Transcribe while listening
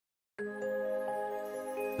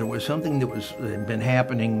There was something that had been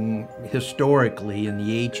happening historically in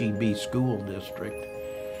the HEB school district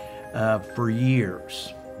for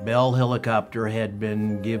years. Bell Helicopter had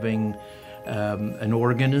been giving an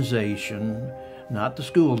organization, not the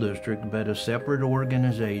school district, but a separate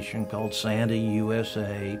organization called Santa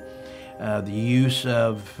USA, the use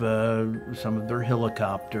of some of their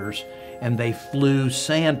helicopters, and they flew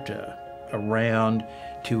Santa around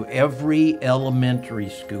to every elementary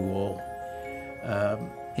school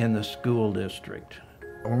in the school district.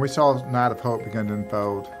 When we saw Night of Hope begin to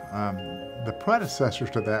unfold, the predecessors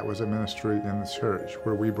to that was a ministry in the church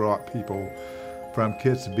where we brought people from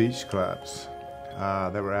kids to beach clubs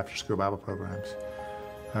that were after-school Bible programs.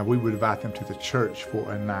 We would invite them to the church for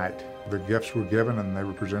a night. The gifts were given and they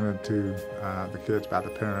were presented to the kids by the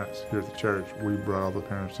parents here at the church. We brought all the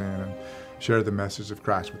parents in and shared the message of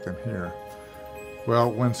Christ with them here. Well,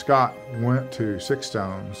 when Scott went to Six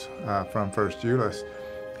Stones from First Euless,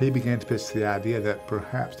 he began to pitch the idea that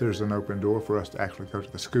perhaps there's an open door for us to actually go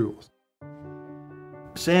to the schools.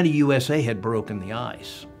 Santa USA had broken the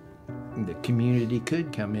ice. The community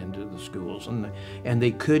could come into the schools and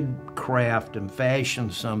they could craft and fashion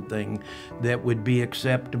something that would be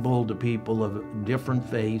acceptable to people of different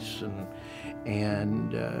faiths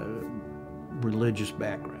and religious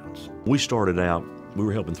backgrounds. We started out, we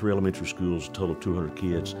were helping 3 elementary schools, a total of 200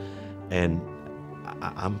 kids, and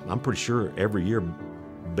I'm pretty sure every year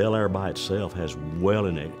Bel Air by itself has well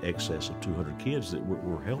in excess of 200 kids that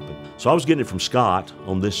we're helping. So I was getting it from Scott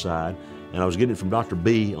on this side, and I was getting it from Dr.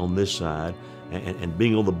 B on this side, and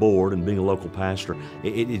being on the board and being a local pastor,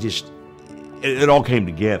 it all came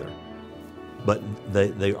together. But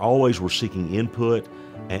they always were seeking input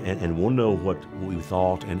and want to know what we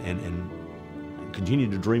thought and continue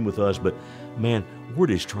to dream with us. But man, we're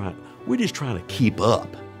just trying to keep up.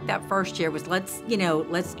 That first year was let's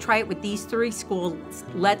try it with these 3 schools.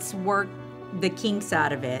 Let's work the kinks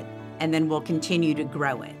out of it, and then we'll continue to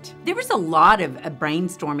grow it. There was a lot of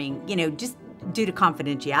brainstorming, just due to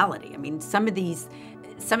confidentiality. I mean, some of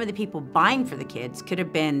the people buying for the kids could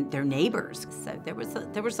have been their neighbors. So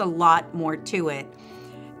there was a lot more to it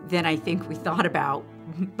than I think we thought about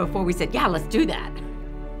before we said, yeah, let's do that.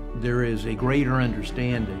 There is a greater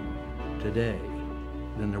understanding today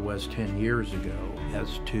than there was 10 years ago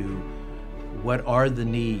as to what are the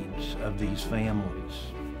needs of these families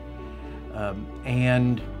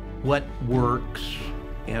and what works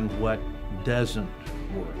and what doesn't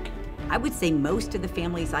work. I would say most of the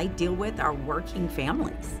families I deal with are working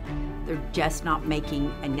families. They're just not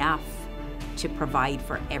making enough to provide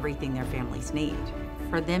for everything their families need.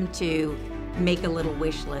 For them to make a little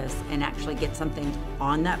wish list and actually get something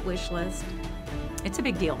on that wish list, it's a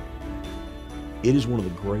big deal. It is one of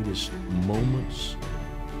the greatest moments,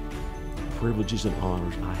 privileges, and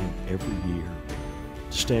honors I have every year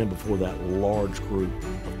to stand before that large group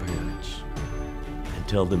of parents and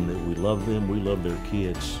tell them that we love them, we love their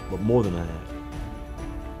kids, but more than that,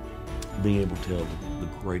 being able to tell the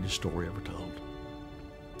greatest story ever told.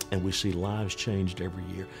 And we see lives changed every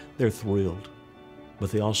year. They're thrilled, but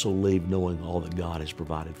they also leave knowing all that God has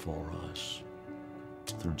provided for us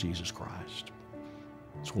through Jesus Christ.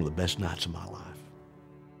 It's one of the best nights of my life.